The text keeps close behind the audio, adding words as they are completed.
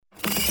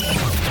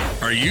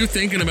Are you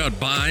thinking about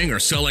buying or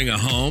selling a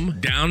home,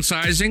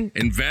 downsizing,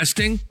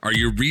 investing? Are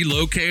you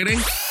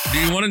relocating? Do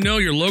you want to know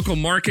your local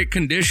market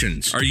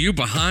conditions? Are you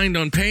behind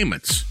on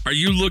payments? Are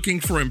you looking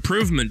for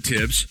improvement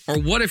tips? Or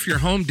what if your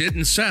home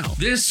didn't sell?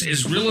 This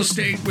is Real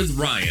Estate with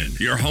Ryan,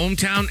 your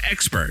hometown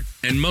expert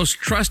and most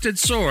trusted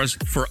source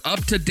for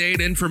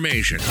up-to-date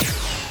information.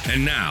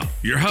 And now,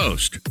 your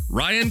host,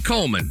 Ryan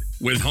Coleman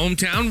with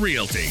Hometown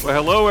Realty.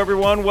 Well, hello,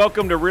 everyone.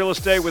 Welcome to Real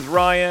Estate with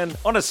Ryan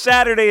on a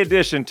Saturday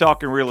edition,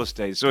 talking real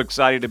estate. So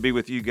excited to be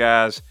with you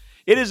guys.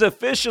 It is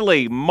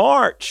officially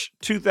March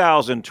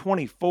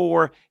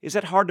 2024. Is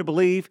that hard to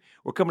believe?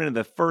 We're coming into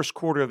the first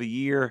quarter of the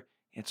year.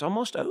 It's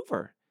almost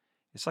over.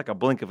 It's like a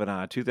blink of an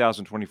eye.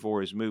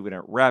 2024 is moving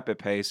at rapid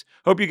pace.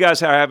 Hope you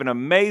guys are having an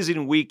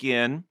amazing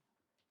weekend,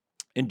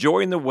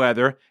 enjoying the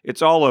weather.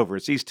 It's all over.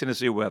 It's East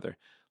Tennessee weather.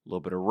 A little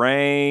bit of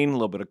rain, a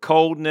little bit of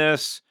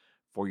coldness.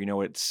 Before you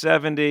know it, it's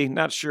 70.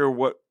 Not sure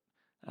what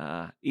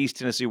East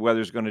Tennessee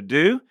weather is going to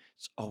do.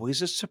 It's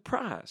always a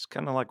surprise,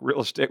 kind of like Real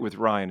Estate with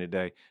Ryan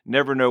today.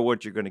 Never know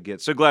what you're going to get.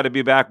 So glad to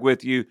be back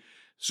with you.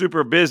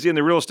 Super busy in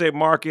the real estate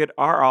market.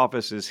 Our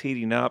office is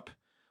heating up,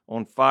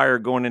 on fire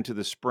going into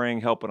the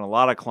spring, helping a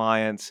lot of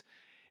clients.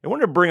 I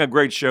wanted to bring a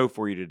great show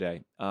for you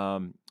today.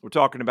 We're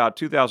talking about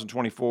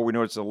 2024. We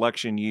know it's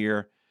election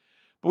year,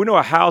 but we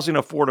know housing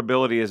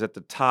affordability is at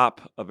the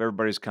top of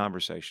everybody's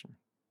conversation.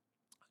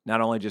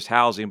 Not only just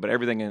housing, but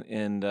everything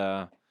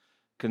in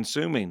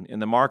consuming in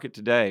the market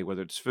today,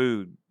 whether it's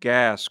food,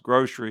 gas,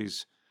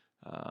 groceries,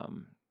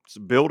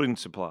 building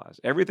supplies.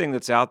 Everything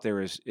that's out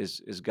there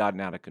is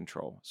gotten out of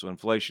control. So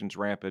inflation's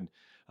rampant,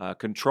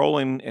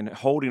 controlling and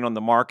holding on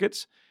the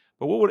markets.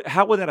 But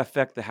how would that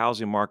affect the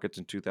housing markets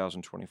in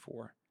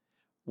 2024?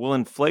 Will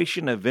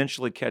inflation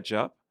eventually catch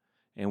up,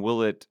 and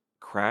will it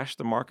crash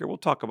the market? We'll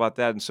talk about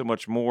that and so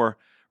much more.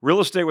 Real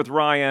Estate with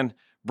Ryan.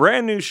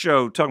 Brand new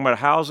show talking about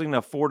housing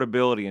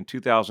affordability in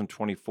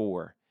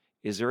 2024.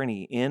 Is there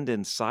any end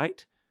in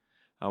sight?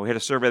 We had a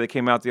survey that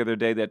came out the other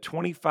day that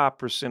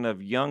 25%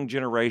 of young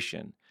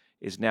generation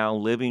is now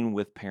living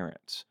with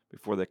parents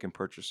before they can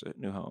purchase a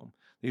new home.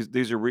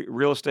 These are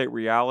real estate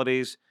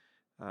realities.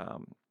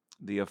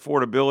 The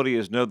affordability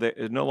is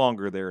no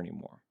longer there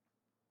anymore.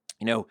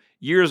 You know,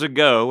 years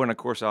ago, and of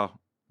course I'll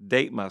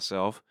date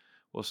myself,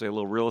 we'll say a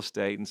little real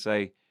estate and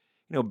say,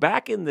 you know,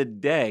 back in the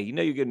day,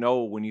 you're getting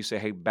old when you say,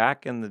 hey,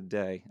 back in the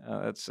day.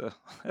 That's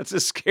a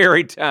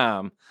scary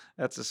time.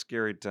 That's a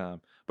scary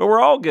time. But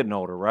we're all getting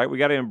older, right? We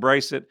got to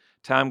embrace it.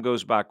 Time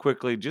goes by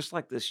quickly, just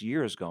like this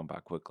year has gone by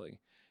quickly.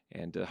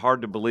 And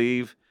hard to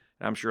believe.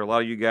 I'm sure a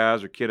lot of you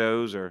guys or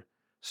kiddos are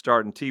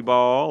starting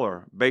T-ball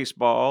or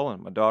baseball,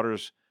 and my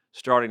daughter's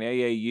starting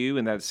AAU,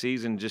 and that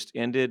season just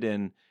ended.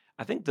 And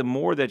I think the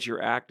more that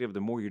you're active, the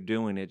more you're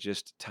doing it,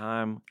 just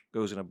time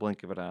goes in a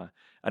blink of an eye.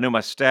 I know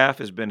my staff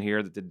has been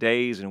here, that the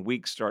days and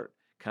weeks start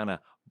kind of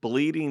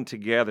bleeding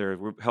together.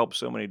 We've helped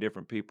so many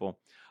different people.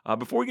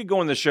 Before we get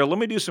going the show, let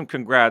me do some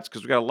congrats,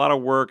 because we got a lot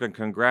of work and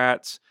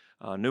congrats.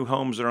 New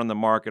homes that are on the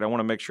market. I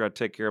want to make sure I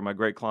take care of my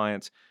great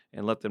clients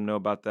and let them know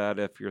about that.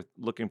 If you're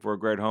looking for a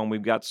great home,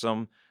 we've got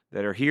some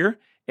that are here,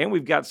 and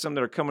we've got some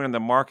that are coming in the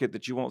market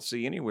that you won't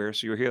see anywhere.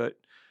 So you'll hear it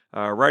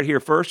right here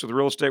first with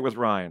Real Estate with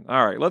Ryan.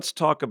 All right, let's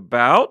talk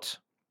about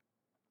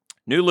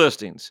new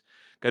listings.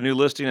 Got a new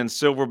listing in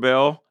Silver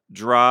Bell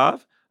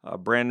Drive, a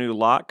brand new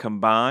lot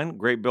combined.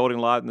 Great building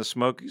lot in the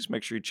Smokies.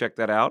 Make sure you check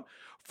that out.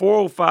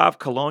 405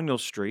 Colonial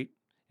Street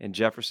in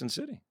Jefferson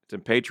City. It's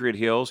in Patriot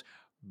Hills.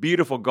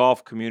 Beautiful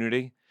golf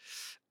community.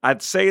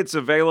 I'd say it's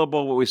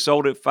available, but we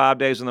sold it 5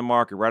 days on the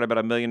market, right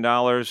about $1 million.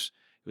 It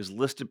was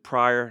listed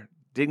prior.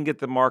 Didn't get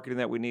the marketing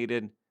that we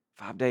needed.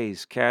 5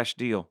 days, cash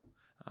deal.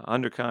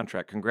 Under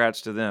contract. Congrats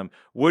to them.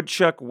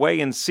 Woodchuck Way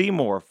in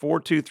Seymour,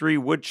 423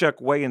 Woodchuck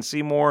Way in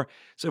Seymour.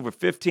 It's over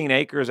 15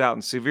 acres out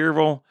in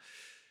Sevierville.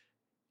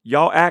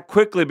 Y'all act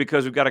quickly,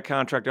 because we've got a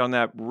contract on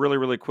that really,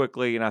 really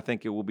quickly, and I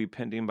think it will be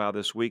pending by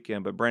this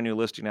weekend. But brand new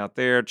listing out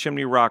there.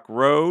 Chimney Rock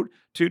Road,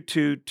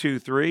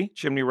 2223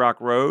 Chimney Rock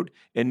Road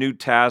in New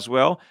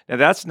Tazewell. Now,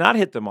 that's not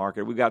hit the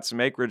market. We got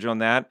some acreage on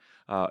that,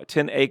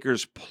 10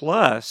 acres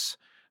plus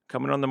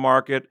coming on the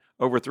market,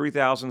 over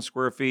 3,000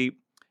 square feet.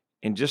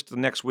 In just the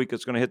next week,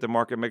 it's going to hit the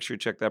market. Make sure you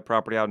check that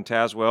property out in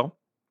Tazewell.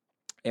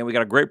 And we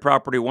got a great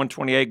property,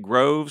 128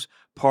 Groves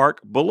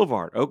Park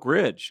Boulevard, Oak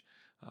Ridge.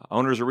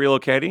 Owners are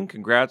relocating.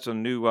 Congrats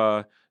on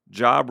new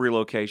job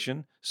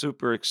relocation.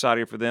 Super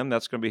excited for them.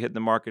 That's going to be hitting the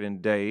market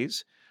in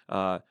days.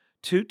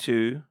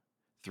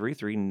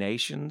 2233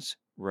 Nations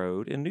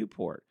Road in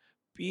Newport.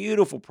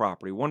 Beautiful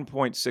property,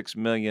 $1.6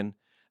 million.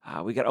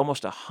 We got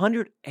almost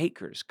 100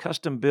 acres,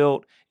 custom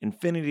built,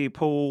 infinity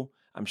pool.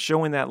 I'm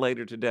showing that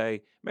later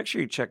today. Make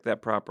sure you check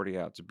that property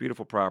out. It's a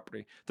beautiful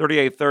property.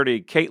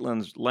 3830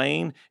 Caitlin's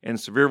Lane in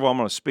Sevierville. I'm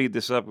going to speed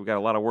this up. We've got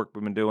a lot of work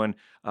we've been doing.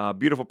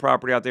 Beautiful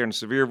property out there in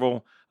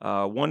Sevierville.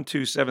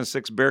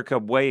 1276 Bear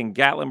Cub Way in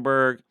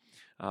Gatlinburg.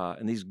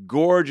 And these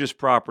gorgeous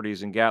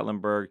properties in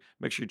Gatlinburg.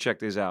 Make sure you check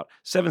these out.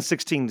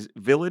 716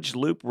 Village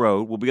Loop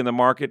Road will be in the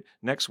market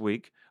next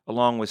week,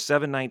 along with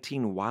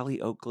 719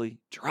 Wiley Oakley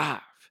Drive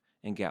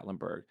in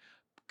Gatlinburg.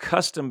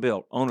 custom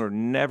built. Owner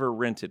never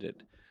rented it.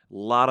 A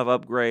lot of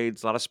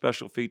upgrades, a lot of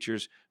special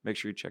features. Make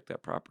sure you check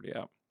that property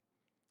out.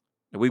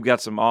 And we've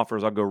got some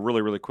offers. I'll go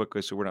really, really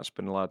quickly so we're not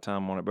spending a lot of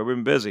time on it, but we've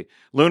been busy.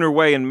 Lunar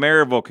Way in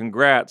Maryville,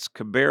 congrats.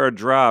 Cabrera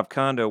Drive,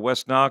 condo,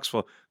 West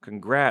Knoxville,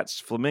 congrats.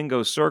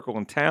 Flamingo Circle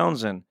in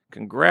Townsend,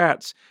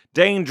 congrats.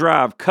 Dane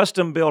Drive,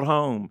 custom built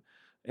home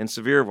in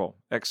Sevierville,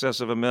 excess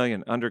of $1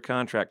 million, under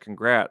contract,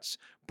 congrats.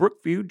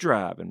 Brookview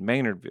Drive in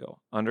Maynardville,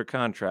 under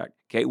contract.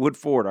 Gatewood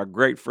Ford, our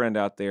great friend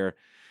out there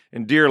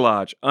in Deer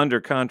Lodge,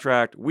 under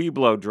contract.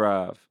 Weeblow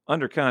Drive,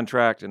 under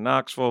contract in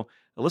Knoxville.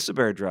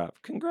 Elizabeth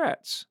Drive,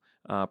 congrats.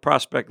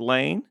 Prospect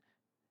Lane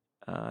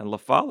in La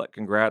Follette,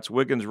 congrats.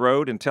 Wiggins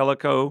Road in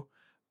Tellico,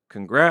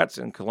 congrats.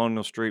 And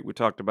Colonial Street, we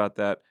talked about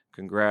that,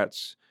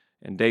 congrats.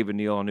 And David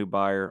Neal, a new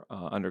buyer,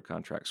 under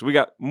contract. So we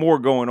got more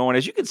going on.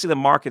 As you can see, the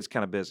market's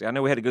kind of busy. I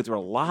know we had to go through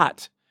a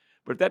lot,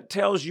 but if that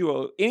tells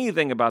you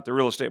anything about the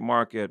real estate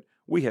market,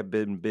 we have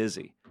been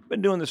busy.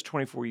 Been doing this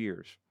 24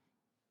 years.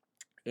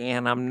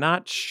 And I'm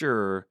not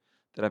sure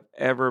that I've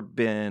ever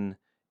been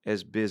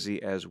as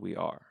busy as we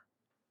are.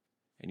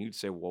 And you'd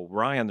say, well,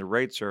 Ryan, the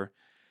rates are,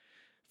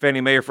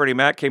 Fannie Mae or Freddie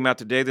Mac came out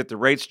today that the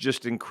rates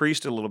just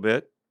increased a little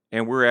bit,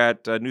 and we're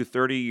at a new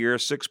 30-year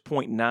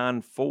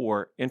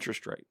 6.94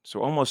 interest rate,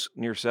 so almost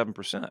near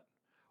 7%.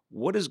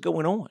 What is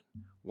going on?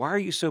 Why are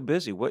you so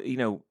busy?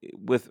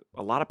 With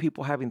a lot of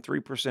people having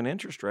 3%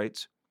 interest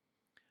rates,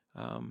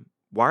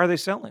 why are they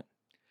selling?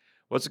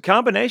 Well, it's a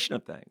combination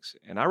of things,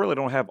 and I really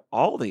don't have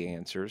all the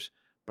answers,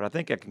 but I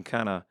think I can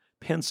kind of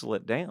pencil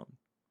it down.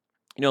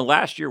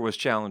 Last year was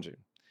challenging.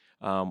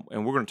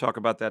 And we're going to talk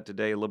about that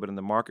today a little bit in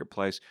the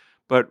marketplace.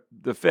 But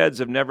the Feds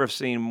have never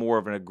seen more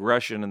of an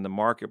aggression in the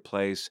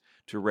marketplace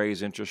to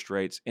raise interest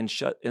rates in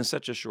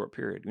such a short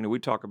period. We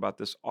talk about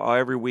this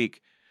every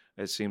week.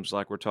 It seems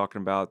like we're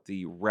talking about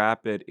the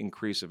rapid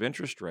increase of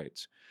interest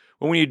rates.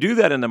 Well, when you do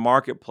that in the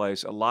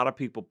marketplace, a lot of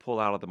people pull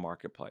out of the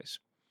marketplace.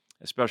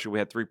 Especially we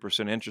had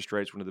 3% interest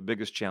rates. One of the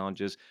biggest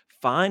challenges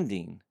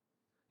finding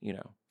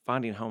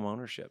home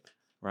ownership,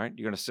 right?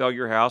 You're going to sell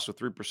your house with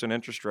 3%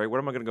 interest rate. What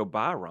am I going to go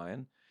buy,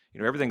 Ryan?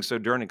 Everything's so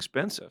darn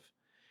expensive.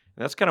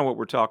 And that's kind of what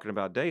we're talking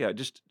about today,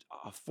 just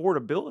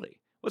affordability.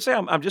 Let's say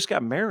I'm just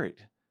got married.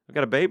 I've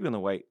got a baby on the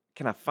way.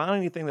 Can I find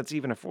anything that's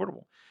even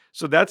affordable?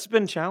 So that's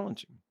been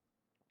challenging.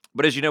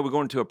 But as you know, we're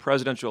going into a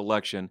presidential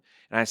election,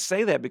 and I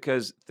say that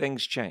because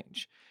things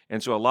change.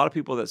 And so a lot of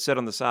people that sat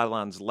on the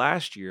sidelines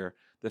last year,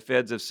 the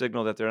Feds have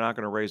signaled that they're not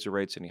going to raise the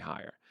rates any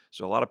higher.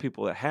 So a lot of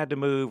people that had to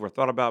move or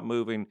thought about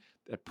moving,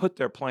 that put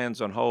their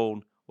plans on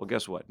hold, well,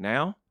 guess what?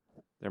 Now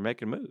they're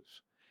making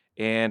moves.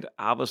 And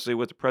obviously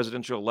with the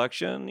presidential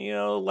election,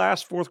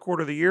 last fourth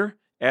quarter of the year,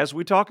 as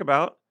we talk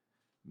about,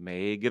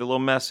 may get a little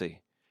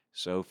messy.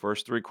 So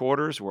first 3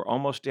 quarters, we're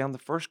almost down the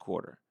first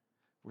quarter.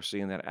 We're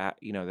seeing that,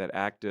 that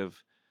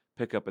active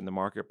pickup in the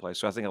marketplace.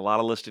 So I think a lot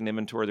of listing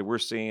inventory that we're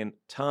seeing,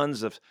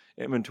 tons of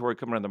inventory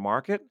coming on the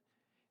market.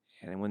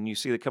 And when you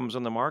see that comes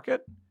on the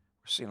market,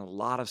 we're seeing a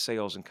lot of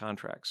sales and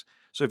contracts.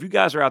 So if you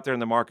guys are out there in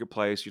the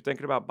marketplace, you're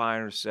thinking about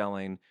buying or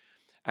selling,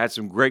 I had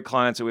some great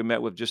clients that we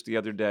met with just the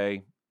other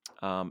day.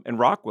 In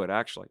Rockwood,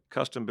 actually,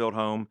 custom built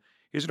home.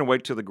 He's going to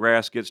wait till the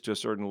grass gets to a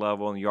certain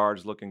level and the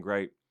yard's looking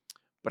great.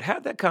 But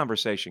have that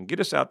conversation.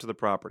 Get us out to the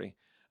property.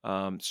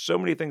 So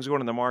many things going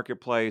in the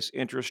marketplace,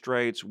 interest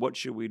rates. What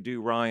should we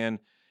do, Ryan?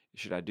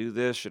 Should I do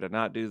this? Should I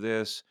not do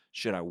this?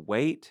 Should I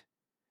wait?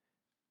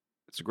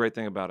 It's a great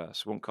thing about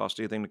us. It won't cost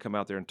anything to come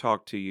out there and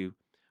talk to you.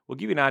 We'll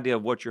give you an idea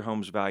of what your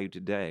home's value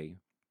today,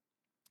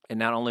 and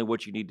not only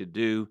what you need to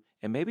do,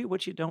 and maybe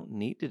what you don't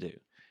need to do.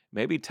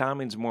 Maybe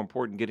timing's more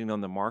important getting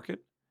on the market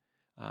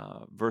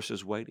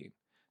versus waiting.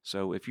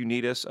 So if you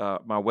need us,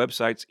 my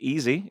website's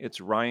easy. It's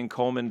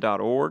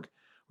ryancoleman.org,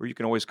 or you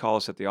can always call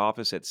us at the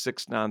office at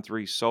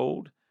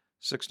 693-SOLD,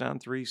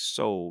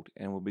 693-SOLD,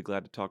 and we'll be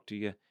glad to talk to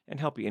you and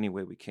help you any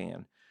way we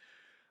can.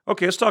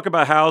 Okay, let's talk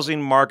about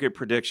housing market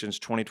predictions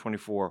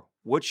 2024.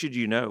 What should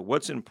you know?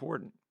 What's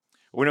important?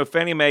 We know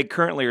Fannie Mae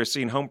currently are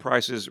seeing home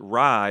prices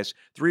rise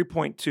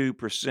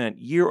 3.2%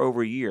 year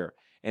over year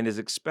and is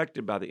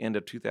expected by the end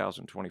of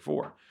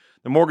 2024.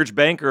 The Mortgage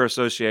Banker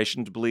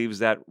Association believes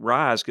that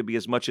rise could be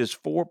as much as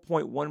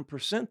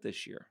 4.1%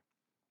 this year.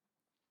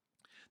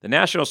 The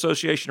National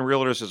Association of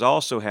Realtors has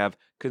also have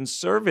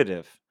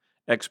conservative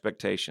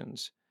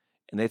expectations,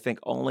 and they think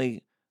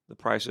only the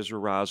prices will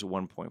rise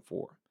 1.4.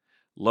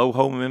 Low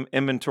home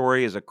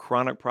inventory is a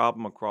chronic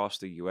problem across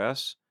the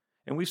U.S.,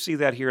 and we see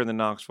that here in the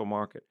Knoxville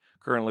market.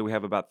 Currently, we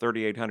have about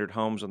 3,800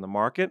 homes on the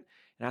market,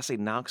 and I say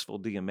Knoxville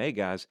DMA,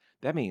 guys,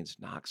 that means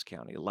Knox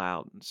County,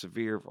 Loudoun,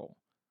 Sevierville,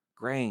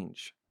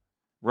 Grange,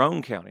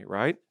 Roane County,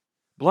 right?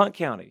 Blount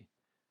County,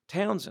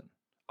 Townsend,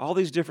 all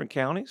these different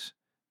counties.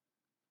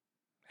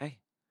 Hey,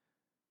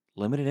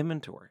 limited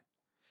inventory,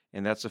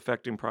 and that's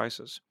affecting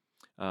prices.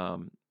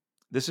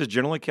 This has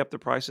generally kept the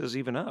prices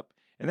even up,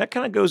 and that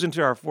kind of goes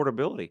into our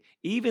affordability.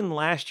 Even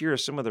last year,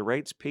 some of the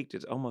rates peaked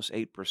at almost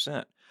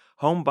 8%.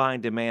 Home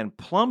buying demand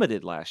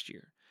plummeted last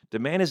year.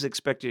 Demand is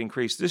expected to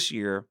increase this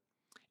year,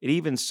 and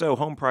even so,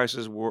 home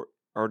prices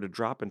are to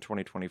drop in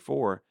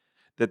 2024,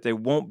 that there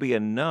won't be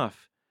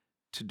enough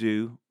to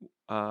do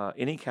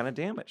any kind of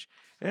damage.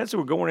 And that's what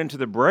we're going into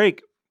the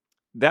break.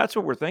 That's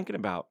what we're thinking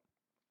about.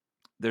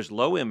 There's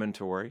low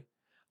inventory.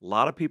 A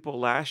lot of people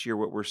last year,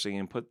 what we're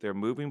seeing, put their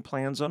moving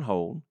plans on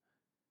hold,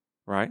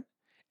 right?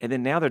 And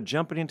then now they're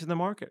jumping into the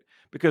market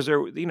because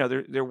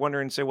they're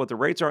wondering, say, well, if the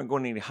rates aren't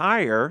going any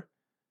higher,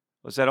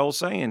 what's that old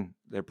saying?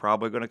 They're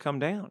probably going to come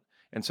down.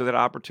 And so that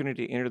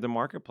opportunity to enter the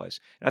marketplace.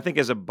 And I think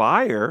as a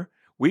buyer,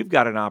 we've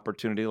got an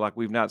opportunity like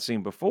we've not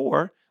seen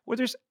before where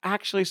there's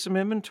actually some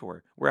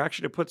inventory. We're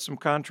actually to put some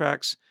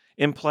contracts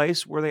in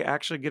place where they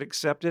actually get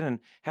accepted and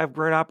have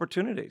great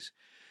opportunities.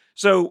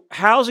 So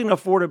housing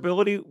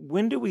affordability,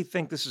 when do we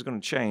think this is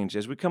going to change?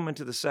 As we come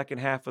into the second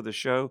half of the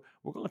show,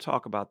 we're going to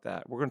talk about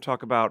that. We're going to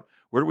talk about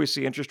where do we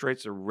see interest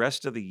rates the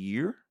rest of the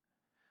year,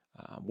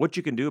 what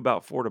you can do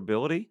about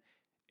affordability,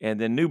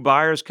 and then new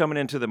buyers coming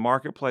into the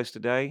marketplace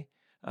today.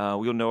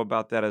 We'll know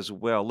about that as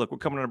well. Look, we're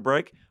coming on a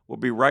break. We'll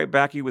be right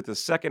back with the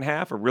second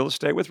half of Real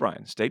Estate with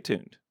Ryan. Stay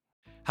tuned.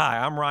 Hi,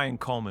 I'm Ryan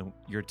Coleman,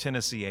 your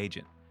Tennessee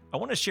agent. I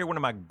want to share one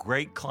of my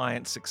great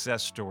client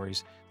success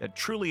stories that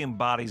truly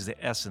embodies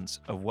the essence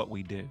of what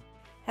we do.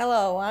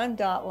 Hello, I'm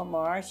Dot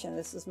LaMarche, and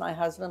this is my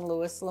husband,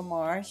 Louis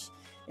LaMarche,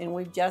 and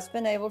we've just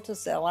been able to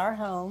sell our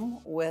home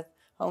with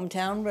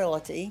Hometown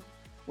Realty.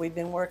 We've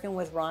been working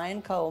with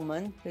Ryan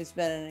Coleman, who's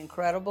been an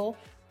incredible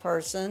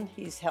person.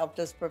 He's helped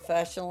us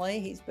professionally.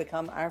 He's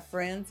become our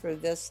friend through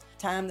this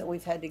time that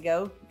we've had to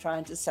go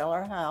trying to sell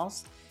our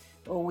house.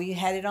 Well, we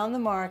had it on the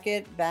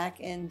market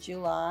back in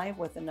July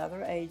with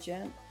another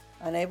agent.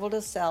 Unable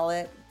to sell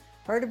it,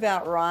 heard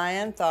about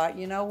Ryan, thought,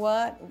 you know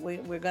what,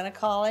 we're going to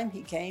call him.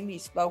 He came, he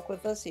spoke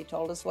with us, he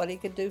told us what he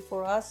could do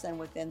for us, and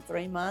within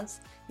 3 months,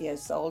 he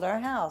has sold our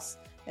house.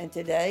 And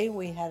today,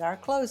 we had our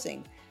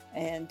closing,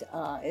 and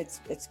it's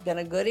been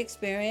a good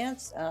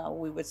experience.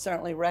 We would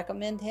certainly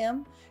recommend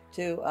him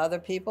to other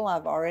people.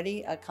 I've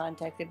already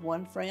contacted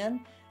one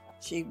friend.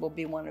 She will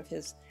be one of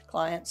his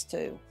clients,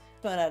 too.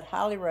 And I'd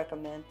highly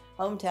recommend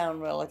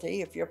Hometown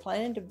Realty. If you're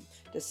planning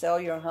to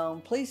sell your home,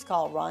 please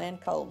call Ryan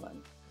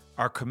Coleman.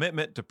 Our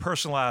commitment to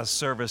personalized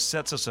service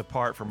sets us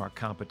apart from our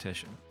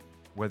competition.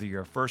 Whether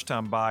you're a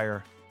first-time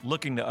buyer,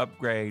 looking to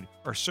upgrade,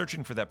 or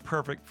searching for that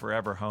perfect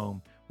forever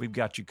home, we've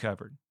got you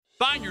covered.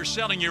 Buying or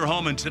selling your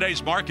home in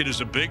today's market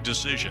is a big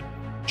decision.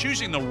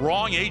 Choosing the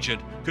wrong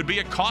agent could be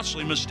a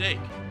costly mistake.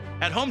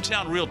 At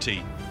Hometown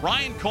Realty,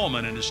 Ryan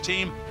Coleman and his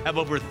team have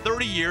over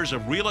 30 years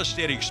of real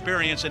estate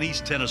experience in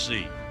East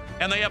Tennessee,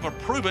 and they have a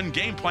proven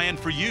game plan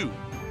for you.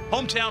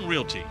 Hometown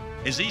Realty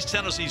is East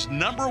Tennessee's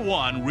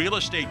 #1 real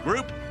estate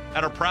group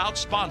and a proud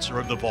sponsor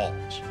of the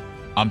Vols.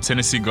 I'm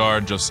Tennessee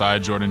guard Josiah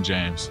Jordan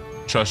James.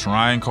 Trust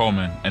Ryan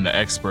Coleman and the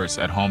experts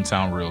at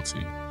Hometown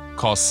Realty.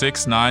 Call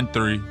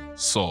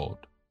 693-SOLD.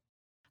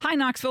 Hi,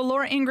 Knoxville.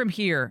 Laura Ingram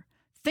here.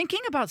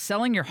 Thinking about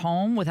selling your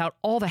home without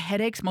all the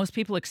headaches most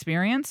people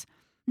experience?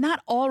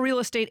 Not all real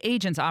estate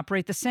agents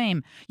operate the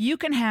same. You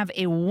can have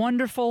a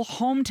wonderful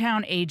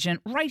hometown agent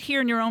right here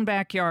in your own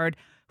backyard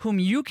whom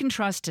you can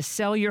trust to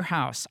sell your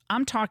house.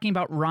 I'm talking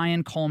about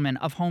Ryan Coleman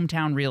of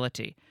Hometown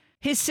Realty.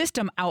 His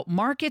system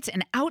outmarkets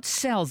and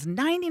outsells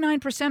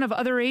 99% of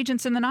other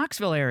agents in the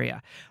Knoxville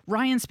area.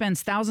 Ryan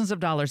spends thousands of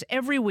dollars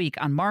every week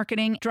on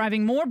marketing,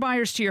 driving more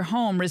buyers to your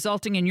home,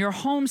 resulting in your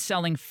home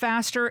selling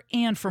faster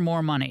and for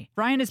more money.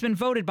 Ryan has been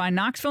voted by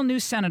Knoxville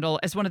News Sentinel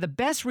as one of the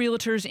best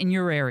realtors in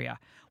your area.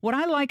 What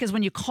I like is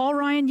when you call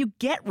Ryan, you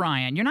get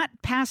Ryan. You're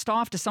not passed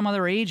off to some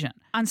other agent.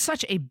 On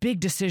such a big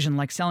decision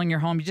like selling your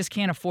home, you just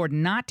can't afford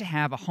not to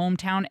have a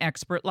hometown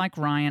expert like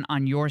Ryan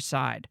on your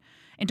side.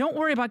 And don't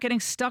worry about getting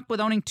stuck with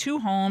owning 2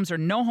 homes or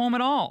no home at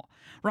all.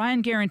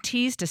 Ryan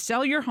guarantees to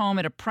sell your home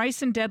at a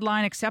price and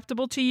deadline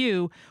acceptable to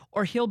you,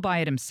 or he'll buy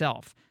it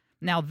himself.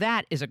 Now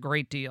that is a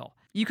great deal.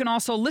 You can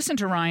also listen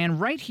to Ryan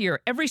right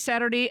here every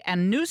Saturday at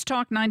News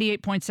Talk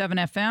 98.7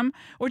 FM,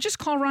 or just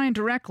call Ryan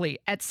directly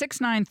at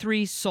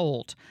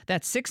 693-SOLD.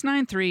 That's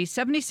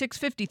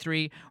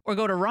 693-7653, or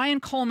go to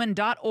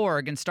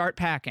ryancoleman.org and start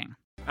packing.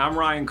 I'm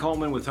Ryan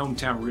Coleman with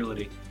Hometown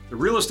Realty. The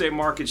real estate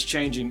market's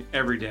changing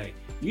every day.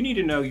 You need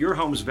to know your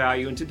home's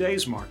value in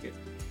today's market.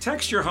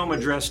 Text your home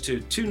address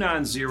to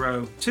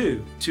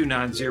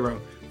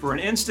 290-2290 for an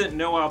instant,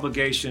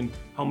 no-obligation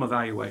home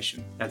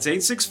evaluation. That's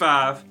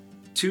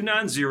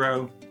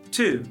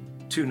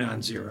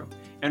 865-290-2290.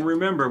 And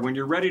remember, when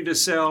you're ready to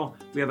sell,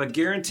 we have a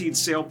guaranteed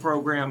sale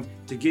program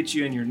to get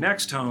you in your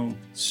next home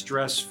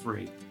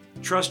stress-free.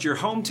 Trust your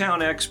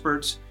hometown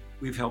experts.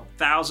 We've helped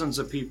thousands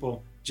of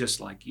people just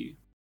like you.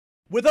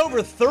 With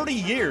over 30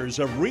 years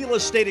of real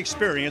estate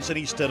experience in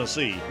East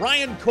Tennessee,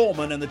 Ryan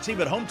Coleman and the team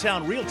at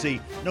Hometown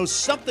Realty know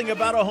something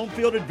about a home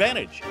field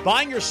advantage.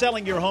 Buying or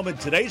selling your home in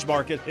today's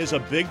market is a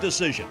big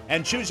decision,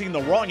 and choosing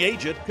the wrong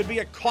agent could be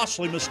a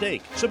costly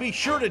mistake. So be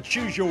sure to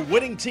choose your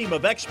winning team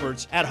of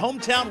experts at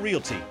Hometown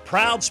Realty,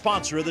 proud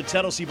sponsor of the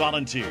Tennessee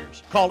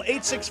Volunteers. Call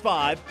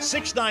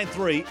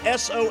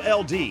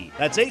 865-693-SOLD.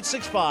 That's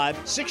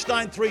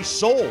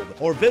 865-693-SOLD,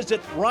 or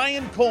visit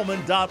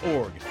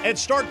ryancoleman.org and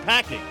start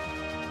packing.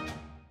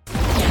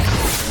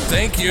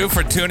 Thank you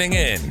for tuning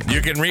in.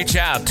 You can reach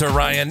out to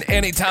Ryan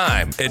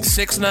anytime at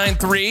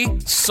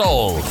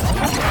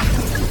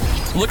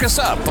 693-SOLD. Look us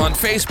up on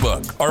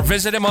Facebook or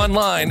visit him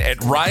online at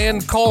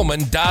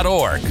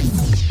ryancoleman.org.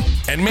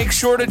 And make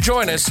sure to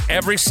join us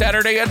every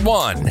Saturday at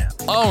 1,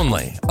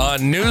 only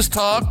on News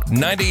Talk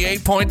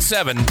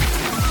 98.7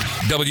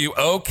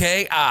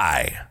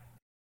 WOKI.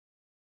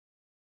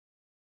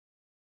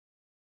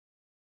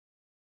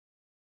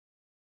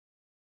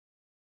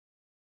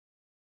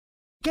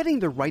 Getting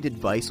the right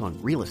advice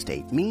on real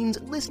estate means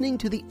listening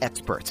to the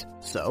experts.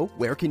 So,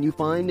 where can you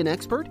find an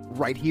expert?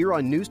 Right here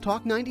on News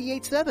Talk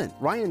 98.7.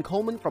 Ryan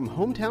Coleman from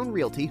Hometown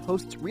Realty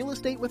hosts Real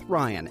Estate with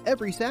Ryan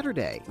every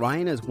Saturday.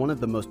 Ryan is one of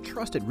the most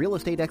trusted real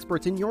estate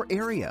experts in your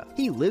area.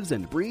 He lives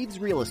and breathes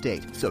real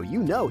estate, so you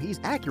know he's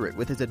accurate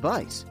with his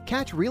advice.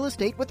 Catch Real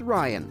Estate with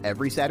Ryan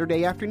every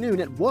Saturday afternoon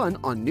at 1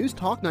 on News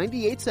Talk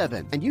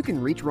 98.7. And you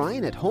can reach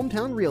Ryan at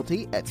Hometown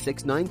Realty at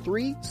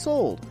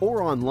 693-SOLD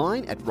or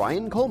online at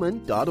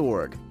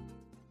ryancoleman.org.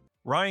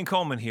 Ryan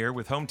Coleman here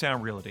with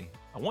Hometown Realty.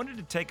 I wanted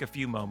to take a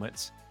few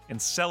moments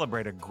and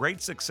celebrate a great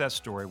success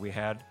story we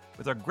had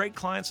with our great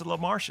clients at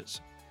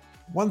LaMarche's.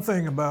 One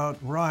thing about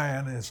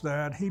Ryan is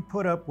that he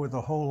put up with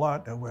a whole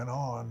lot that went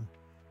on,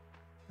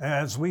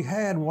 as we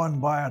had one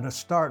buyer to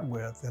start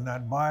with, and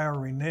that buyer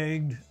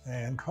reneged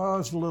and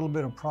caused a little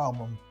bit of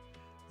problem.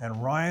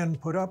 And Ryan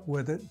put up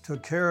with it,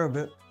 took care of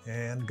it,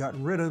 and got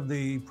rid of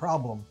the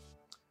problem,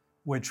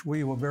 which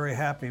we were very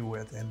happy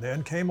with, and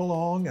then came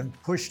along and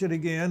pushed it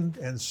again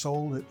and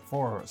sold it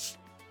for us.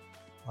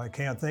 I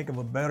can't think of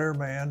a better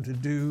man to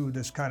do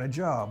this kind of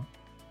job.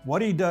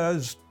 What he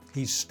does,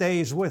 he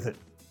stays with it.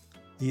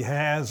 He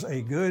has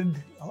a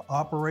good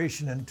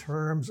operation in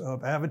terms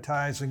of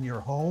advertising your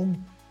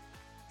home.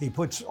 He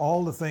puts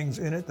all the things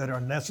in it that are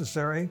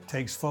necessary,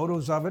 takes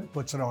photos of it,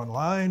 puts it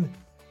online,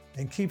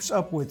 and keeps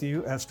up with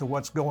you as to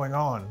what's going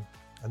on.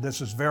 And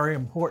this is very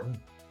important,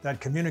 that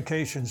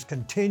communications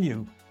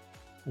continue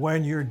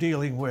when you're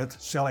dealing with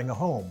selling a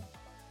home.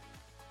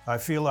 I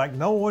feel like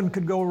no one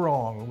could go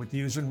wrong with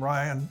using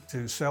Ryan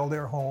to sell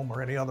their home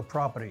or any other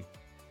property.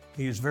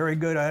 He is very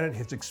good at it.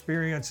 His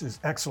experience is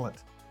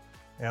excellent.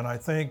 And I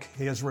think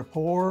his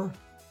rapport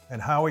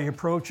and how he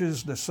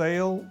approaches the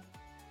sale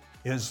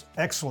is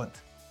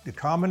excellent. The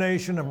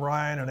combination of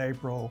Ryan and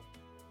April,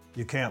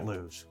 you can't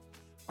lose.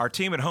 Our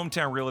team at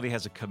Hometown Realty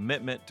has a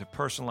commitment to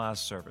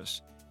personalized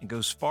service and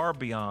goes far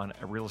beyond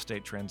a real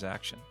estate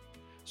transaction.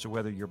 So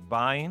whether you're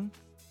buying,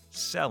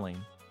 selling,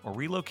 or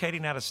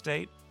relocating out of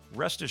state,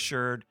 rest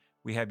assured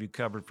we have you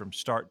covered from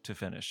start to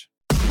finish.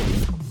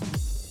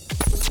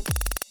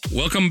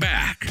 Welcome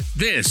back.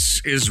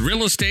 This is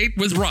Real Estate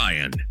with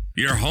Ryan,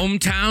 your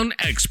hometown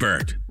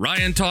expert.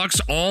 Ryan talks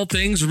all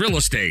things real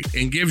estate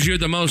and gives you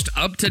the most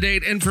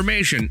up-to-date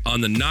information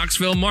on the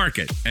Knoxville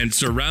market and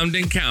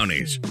surrounding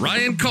counties.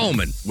 Ryan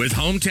Coleman with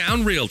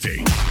Hometown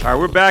Realty. All right,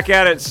 we're back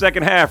at it,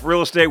 second half,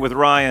 Real Estate with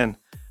Ryan.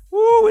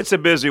 Woo, it's a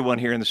busy one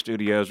here in the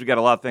studios. We got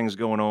a lot of things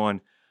going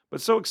on. But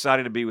so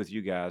excited to be with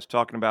you guys,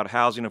 talking about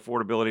housing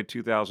affordability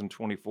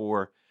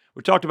 2024.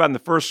 We talked about in the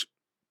first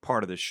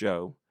part of the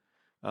show.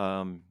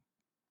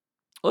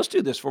 Let's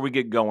do this before we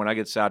get going. I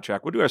get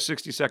sidetracked. We'll do our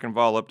 60-second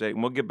vol update,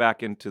 and we'll get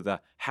back into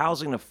the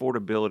housing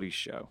affordability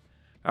show.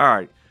 All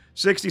right,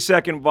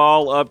 60-second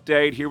vol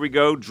update. Here we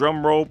go.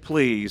 Drum roll,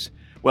 please.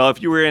 Well,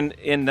 if you were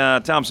in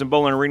Thompson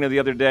Bowling Arena the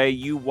other day,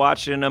 you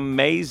watched an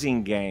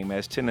amazing game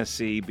as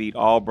Tennessee beat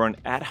Auburn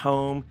at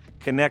home.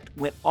 Connect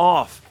went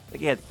off.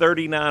 They had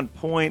 39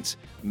 points.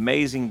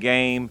 Amazing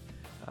game.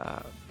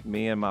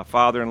 Me and my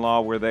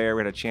father-in-law were there. We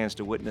had a chance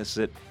to witness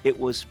it. It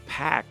was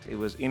packed. It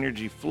was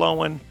energy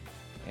flowing,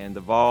 and the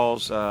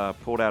Vols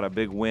pulled out a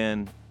big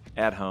win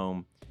at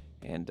home,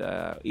 and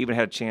even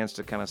had a chance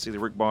to kind of see the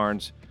Rick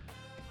Barnes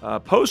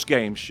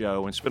post-game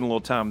show and spend a little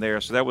time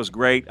there. So that was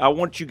great. I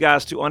want you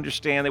guys to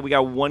understand that we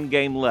got one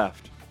game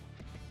left,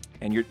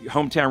 and your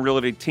Hometown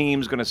Realty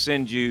team is going to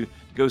send you to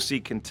go see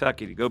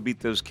Kentucky, to go beat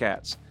those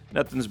Cats.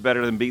 Nothing's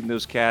better than beating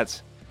those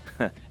Cats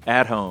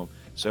at home.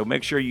 So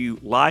make sure you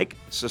like,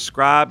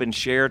 subscribe, and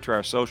share to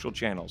our social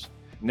channels.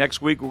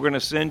 Next week, we're going to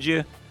send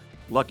you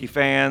lucky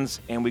fans,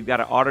 and we've got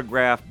an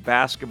autographed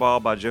basketball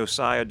by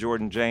Josiah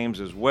Jordan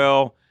James as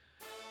well.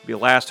 It'll be a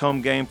last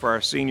home game for our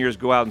seniors.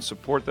 Go out and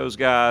support those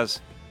guys.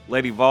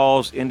 Lady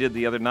Vols ended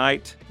the other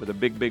night with a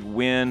big, big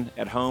win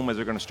at home as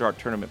they're going to start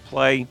tournament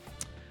play.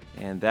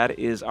 And that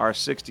is our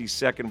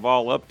 60-second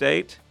Vol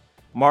update.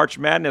 March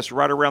Madness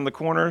right around the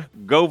corner.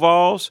 Go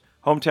Vols.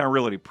 Hometown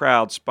Realty,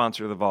 proud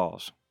sponsor of the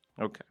Vols.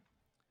 Okay.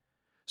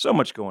 So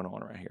much going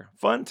on right here.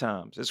 Fun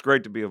times. It's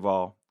great to be a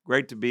Vol.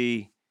 Great to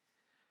be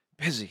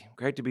busy.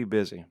 Great to be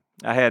busy.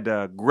 I had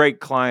a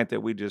great client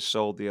that we just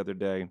sold the other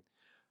day.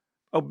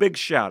 Oh, big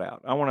shout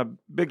out. I want a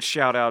big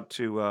shout out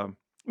to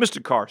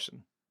Mr.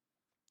 Carson.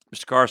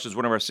 Mr. Carson is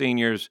one of our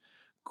seniors.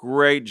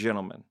 Great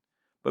gentleman.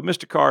 But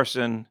Mr.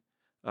 Carson,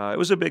 it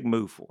was a big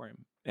move for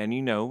him. And,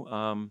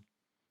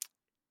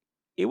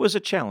 it was a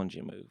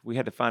challenging move. We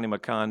had to find him a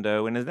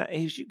condo. And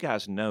as you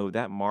guys know,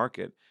 that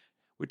market,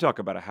 we talk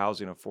about a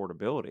housing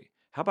affordability.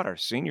 How about our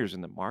seniors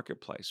in the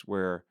marketplace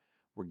where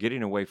We're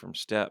getting away from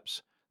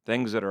steps,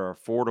 things that are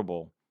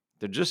affordable.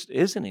 There just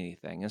isn't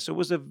anything. And so it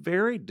was a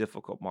very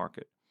difficult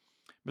market.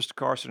 Mr.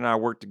 Carson and I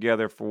worked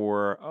together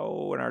for,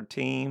 and our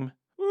team,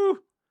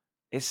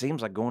 it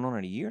seems like going on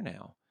in a year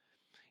now.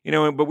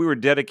 But we were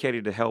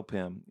dedicated to help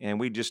him, and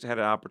we just had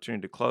an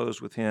opportunity to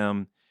close with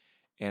him.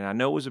 And I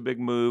know it was a big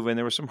move, and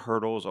there were some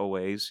hurdles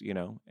always,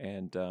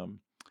 and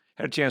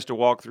had a chance to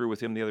walk through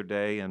with him the other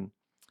day and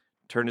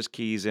turn his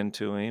keys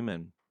into him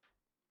and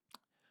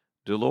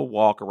do a little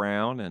walk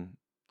around. And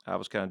I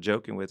was kind of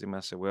joking with him. I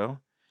said,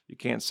 well, you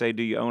can't say,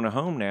 do you own a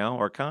home now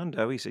or a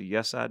condo? He said,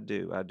 yes, I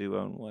do. I do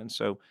own one.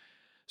 So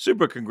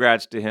super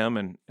congrats to him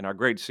and our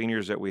great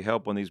seniors that we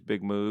help on these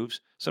big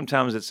moves.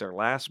 Sometimes it's their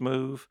last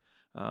move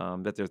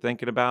that they're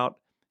thinking about,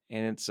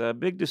 and it's a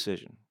big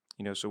decision.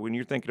 So when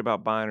you're thinking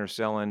about buying or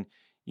selling,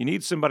 you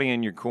need somebody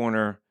in your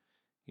corner.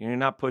 You're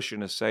not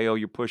pushing a sale,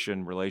 you're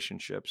pushing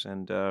relationships.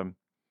 And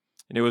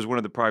it was one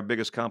of the probably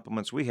biggest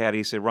compliments we had.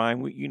 He said,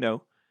 Ryan, we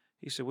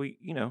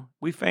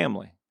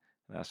family.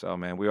 And I said, oh,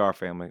 man, we are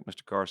family,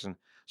 Mr. Carson.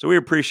 So we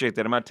appreciate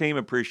that, and my team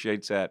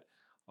appreciates that.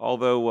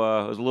 Although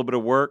it was a little bit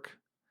of work,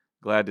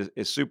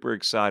 is super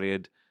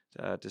excited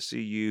to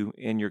see you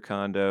in your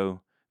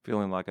condo,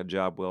 feeling like a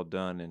job well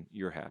done, and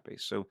you're happy.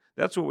 So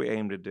that's what we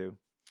aim to do.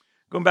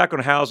 Going back on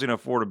housing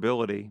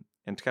affordability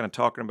and kind of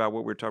talking about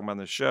what we were talking about in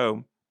the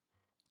show,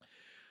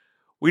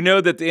 we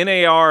know that the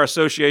NAR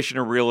Association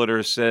of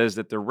Realtors says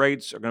that the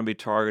rates are going to be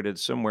targeted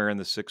somewhere in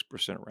the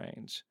 6%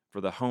 range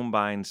for the home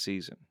buying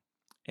season.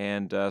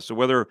 And so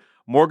whether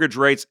mortgage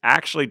rates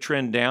actually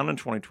trend down in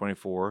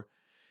 2024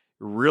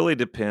 really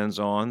depends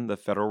on the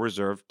Federal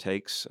Reserve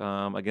takes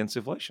against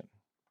inflation.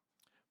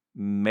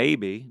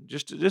 Maybe,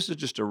 this is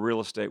just a real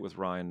estate with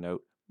Ryan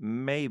note,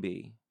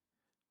 maybe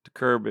to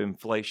curb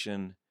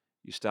inflation,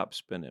 you stop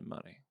spending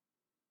money.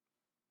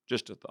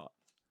 Just a thought.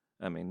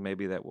 I mean,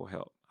 maybe that will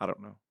help. I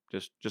don't know.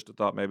 Just a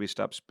thought, maybe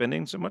stop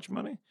spending so much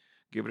money,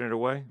 giving it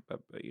away. But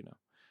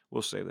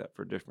we'll save that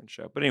for a different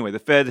show. But anyway, the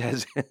Fed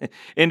has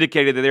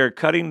indicated that they're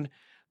cutting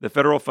the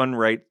federal fund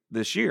rate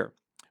this year,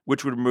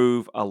 which would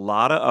remove a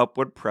lot of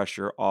upward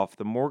pressure off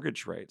the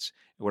mortgage rates.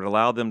 It would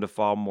allow them to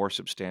fall more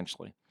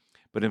substantially.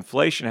 But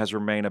inflation has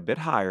remained a bit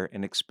higher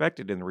than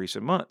expected in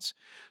recent months.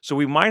 So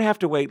we might have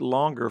to wait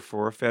longer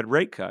for a Fed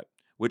rate cut,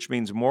 which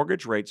means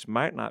mortgage rates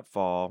might not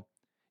fall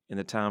in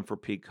the time for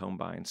peak home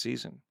buying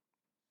season.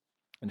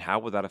 And how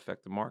would that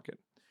affect the market?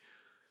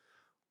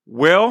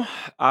 Well,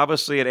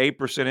 obviously at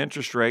 8%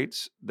 interest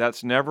rates,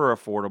 that's never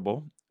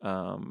affordable.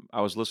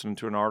 I was listening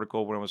to an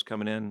article when I was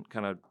coming in,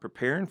 kind of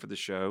preparing for the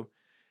show,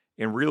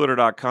 and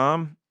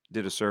Realtor.com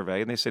did a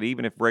survey, and they said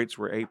even if rates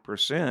were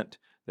 8%,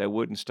 that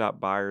wouldn't stop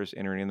buyers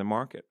entering in the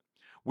market.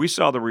 We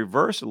saw the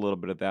reverse a little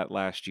bit of that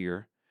last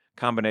year,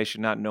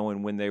 combination not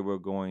knowing when they were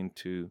going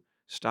to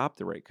stop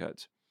the rate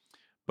cuts.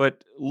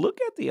 But look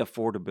at the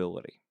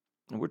affordability.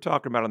 And we're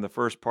talking about in the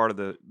first part of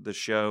the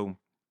show,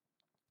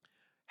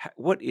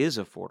 what is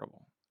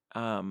affordable?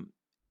 That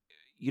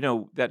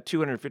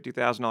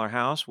 $250,000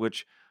 house,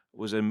 which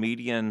was a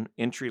median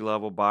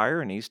entry-level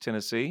buyer in East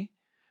Tennessee,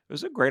 it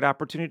was a great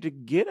opportunity to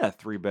get a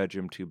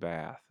 3-bedroom,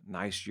 2-bath,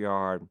 nice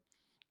yard,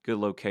 good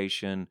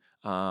location.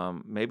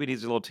 Maybe it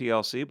needs a little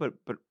TLC, but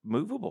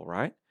movable,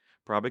 right?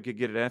 Probably could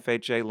get an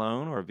FHA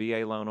loan or a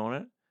VA loan on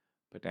it.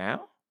 But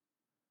now,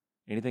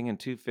 anything in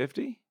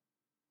 $250,000,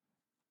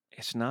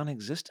 it's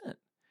non-existent.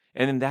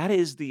 And that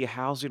is the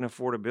housing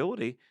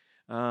affordability.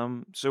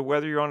 So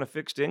whether you're on a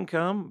fixed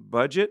income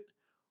budget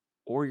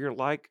or you're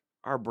like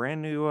our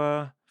brand new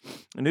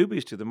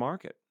newbies to the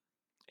market,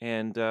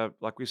 and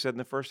like we said in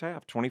the first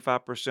half,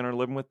 25% are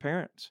living with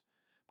parents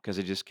because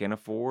they just can't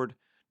afford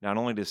not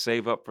only to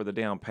save up for the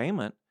down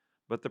payment,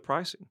 but the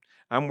pricing.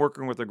 I'm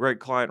working with a great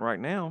client right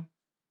now,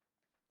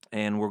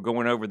 and we're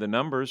going over the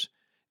numbers,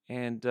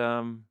 and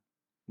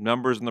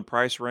numbers in the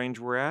price range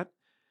we're at,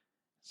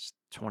 it's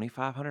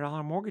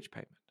 $2,500 mortgage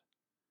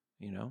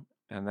payment,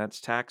 and that's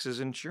taxes,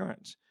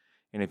 insurance.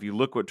 And if you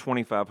look what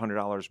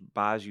 $2,500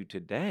 buys you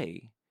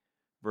today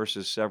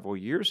versus several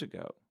years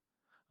ago,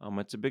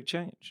 it's a big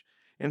change.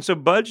 And so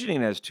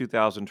budgeting as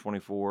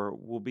 2024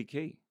 will be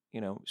key.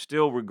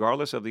 Still,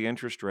 regardless of the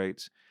interest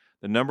rates,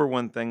 the number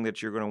one thing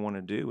that you're going to want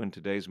to do in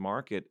today's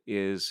market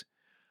is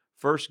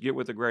first get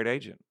with a great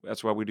agent.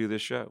 That's why we do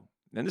this show.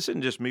 And this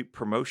isn't just me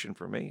promotion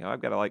for me.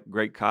 I've got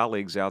great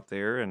colleagues out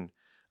there, and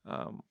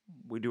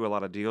we do a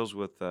lot of deals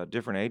with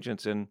different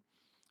agents. And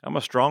I'm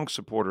a strong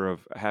supporter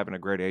of having a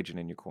great agent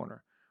in your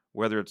corner.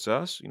 Whether it's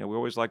us, we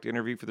always like to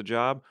interview for the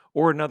job,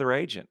 or another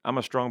agent. I'm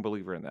a strong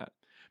believer in that.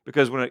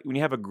 Because when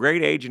you have a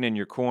great agent in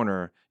your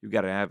corner, you've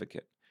got an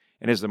advocate.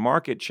 And as the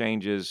market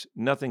changes,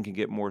 nothing can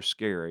get more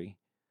scary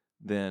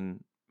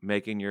than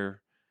making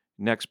your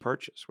next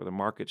purchase where the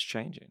market's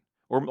changing.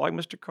 Or like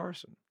Mr.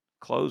 Carson,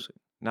 closing,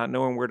 not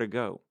knowing where to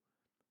go.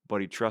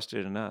 But he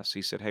trusted in us.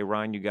 He said, hey,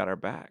 Ryan, you got our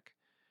back.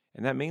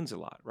 And that means a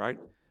lot, right?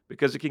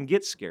 Because it can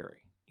get scary.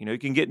 You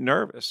can get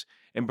nervous.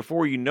 And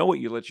before you know it,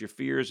 you let your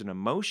fears and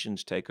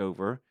emotions take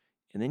over,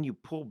 and then you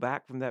pull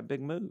back from that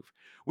big move.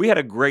 We had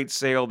a great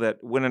sale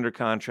that went under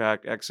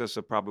contract, excess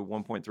of probably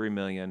 $1.3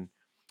 million.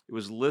 It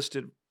was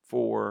listed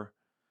for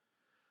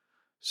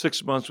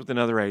 6 months with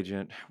another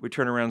agent. We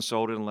turned around and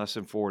sold it in less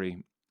than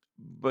 40.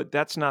 But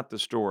that's not the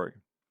story.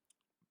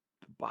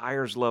 The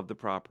buyers loved the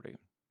property.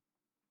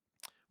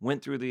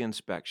 Went through the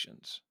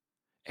inspections.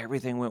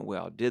 Everything went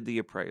well. Did the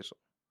appraisal.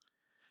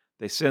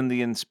 They send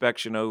the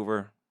inspection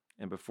over,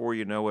 and before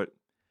you know it,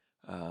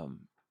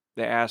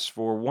 they asked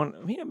for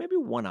maybe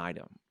one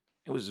item.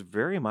 It was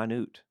very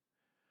minute.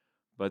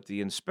 But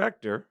the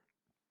inspector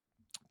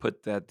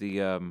put that the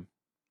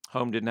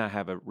home did not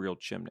have a real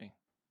chimney.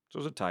 So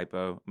it was a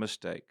typo,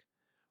 mistake.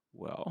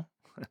 Well,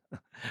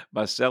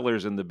 my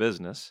seller's in the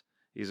business.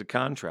 He's a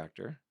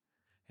contractor.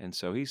 And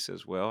so he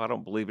says, well, I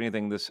don't believe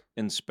anything this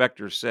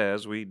inspector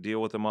says. We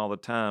deal with them all the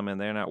time,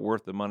 and they're not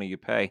worth the money you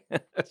pay.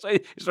 So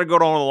he started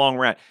going on a long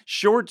rant.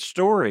 Short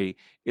story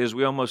is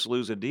we almost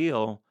lose a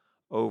deal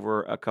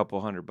over a couple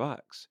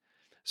 $100.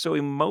 So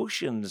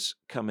emotions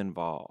come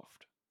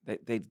involved.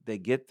 They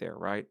get there,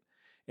 right?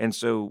 And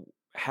so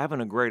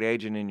having a great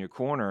agent in your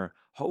corner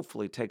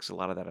hopefully takes a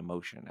lot of that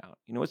emotion out.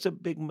 It's a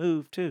big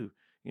move too.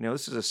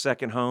 This is a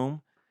second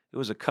home. It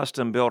was a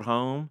custom-built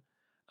home.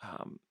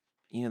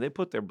 They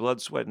put their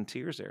blood, sweat, and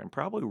tears there. And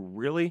probably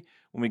really,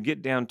 when we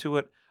get down to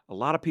it, a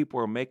lot of people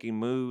are making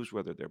moves,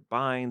 whether they're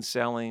buying,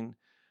 selling,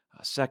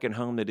 a second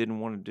home they didn't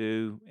want to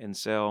do and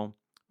sell,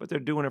 but they're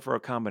doing it for a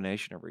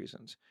combination of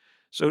reasons.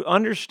 So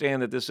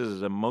understand that this is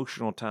an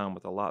emotional time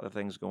with a lot of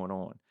things going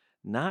on.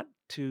 Not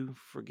to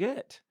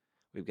forget,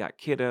 we've got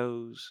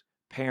kiddos,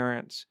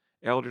 parents,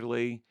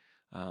 elderly,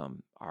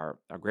 our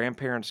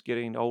grandparents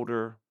getting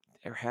older,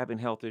 they're having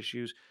health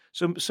issues.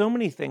 So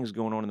many things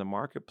going on in the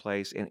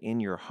marketplace and in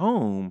your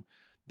home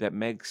that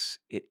makes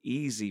it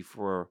easy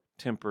for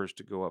tempers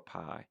to go up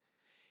high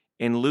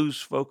and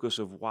lose focus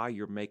of why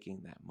you're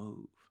making that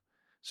move.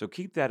 So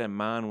keep that in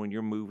mind when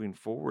you're moving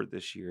forward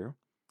this year,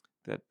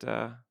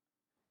 that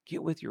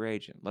get with your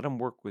agent. Let them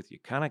work with you.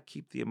 Kind of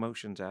keep the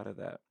emotions out of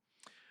that.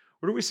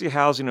 Where do we see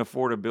housing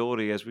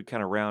affordability as we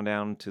kind of round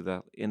down to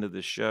the end of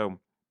this show?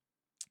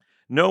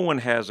 No one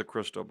has a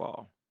crystal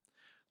ball.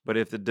 But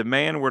if the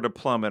demand were to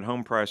plummet,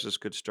 home prices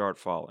could start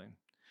falling.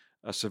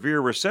 A severe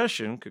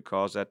recession could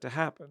cause that to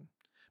happen.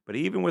 But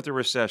even with a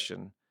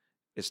recession,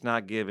 it's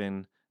not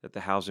given that the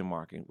housing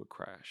market would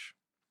crash.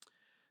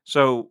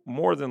 So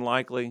more than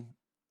likely,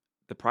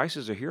 the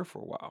prices are here for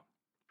a while.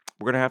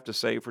 We're going to have to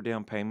save for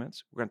down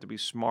payments. We're going to have to be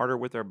smarter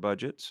with our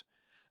budgets.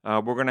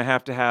 We're going to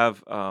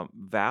have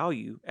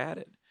value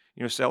added.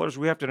 Sellers,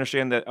 we have to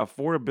understand that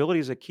affordability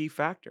is a key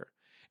factor,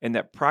 and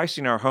that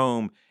pricing our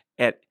home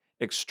at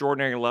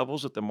extraordinary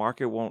levels that the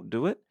market won't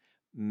do it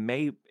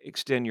may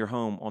extend your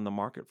home on the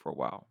market for a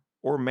while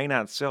or may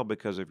not sell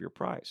because of your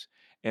price.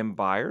 And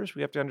buyers,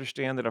 we have to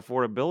understand that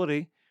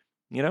affordability,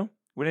 we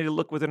need to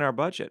look within our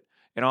budget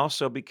and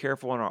also be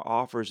careful on our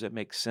offers that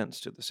make sense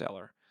to the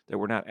seller, that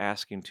we're not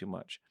asking too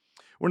much.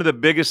 One of the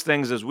biggest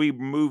things as we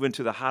move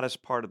into the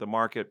hottest part of the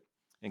market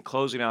and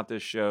closing out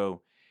this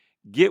show,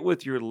 get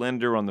with your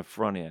lender on the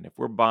front end. If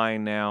we're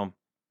buying now,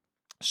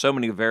 so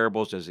many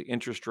variables as the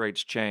interest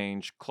rates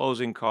change,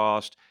 closing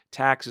cost,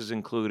 taxes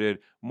included,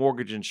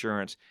 mortgage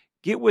insurance.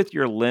 Get with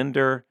your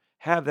lender,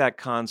 have that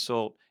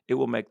consult. It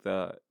will make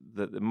the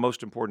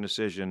most important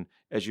decision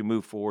as you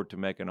move forward to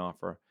make an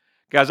offer.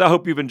 Guys, I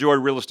hope you've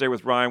enjoyed Real Estate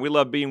with Ryan. We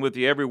love being with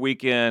you every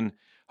weekend.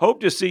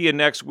 Hope to see you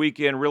next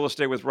weekend, Real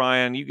Estate with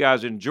Ryan. You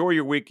guys enjoy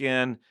your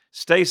weekend.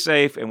 Stay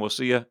safe, and we'll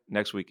see you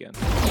next weekend.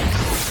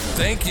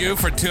 Thank you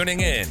for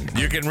tuning in.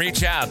 You can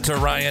reach out to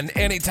Ryan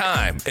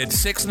anytime at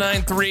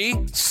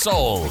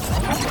 693-SOLD.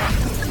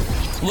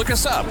 Look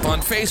us up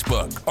on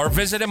Facebook or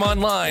visit him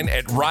online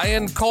at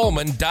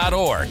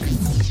ryancoleman.org.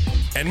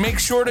 And make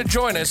sure to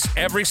join us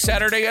every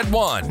Saturday at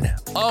 1,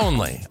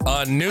 only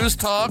on News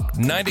Talk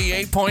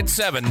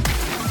 98.7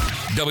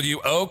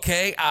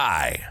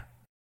 WOKI.